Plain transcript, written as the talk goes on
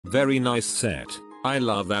Very nice set. I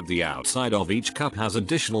love that the outside of each cup has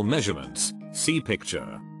additional measurements. See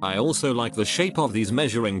picture. I also like the shape of these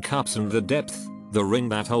measuring cups and the depth. The ring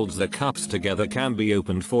that holds the cups together can be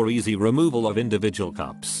opened for easy removal of individual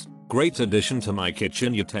cups. Great addition to my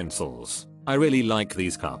kitchen utensils. I really like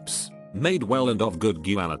these cups. Made well and of good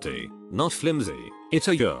quality. Not flimsy. It's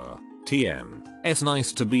a your TM. It's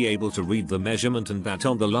nice to be able to read the measurement and that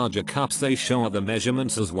on the larger cups they show other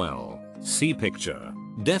measurements as well. See picture.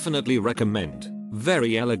 Definitely recommend.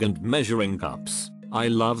 Very elegant measuring cups. I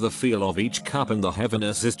love the feel of each cup and the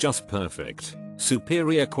heaviness is just perfect.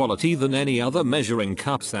 Superior quality than any other measuring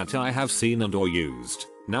cups that I have seen and or used.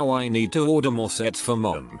 Now I need to order more sets for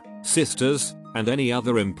mom, sisters, and any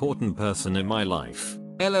other important person in my life.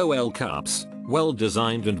 LOL cups. Well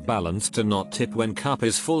designed and balanced to not tip when cup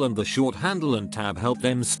is full and the short handle and tab help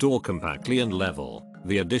them store compactly and level.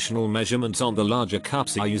 The additional measurements on the larger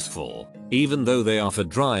cups are useful. Even though they are for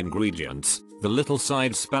dry ingredients, the little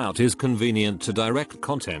side spout is convenient to direct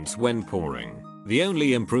contents when pouring. The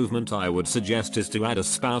only improvement I would suggest is to add a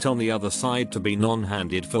spout on the other side to be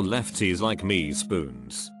non-handed for lefties like me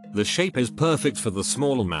spoons. The shape is perfect for the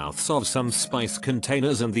small mouths of some spice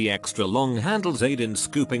containers and the extra long handles aid in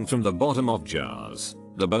scooping from the bottom of jars.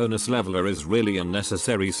 The bonus leveler is really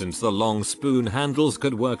unnecessary since the long spoon handles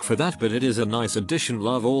could work for that, but it is a nice addition.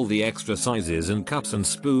 Love all the extra sizes and cups and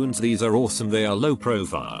spoons. These are awesome. They are low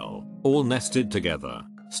profile, all nested together.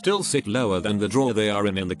 Still sit lower than the drawer they are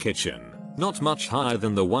in the kitchen. Not much higher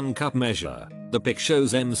than the 1 cup measure. The pic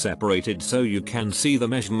shows them separated so you can see the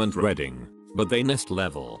measurement reading, but they nest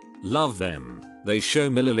level. Love them. They show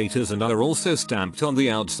milliliters and are also stamped on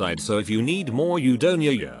the outside, so if you need more you don't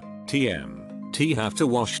TM. Have to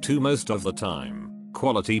wash too most of the time.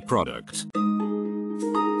 Quality product.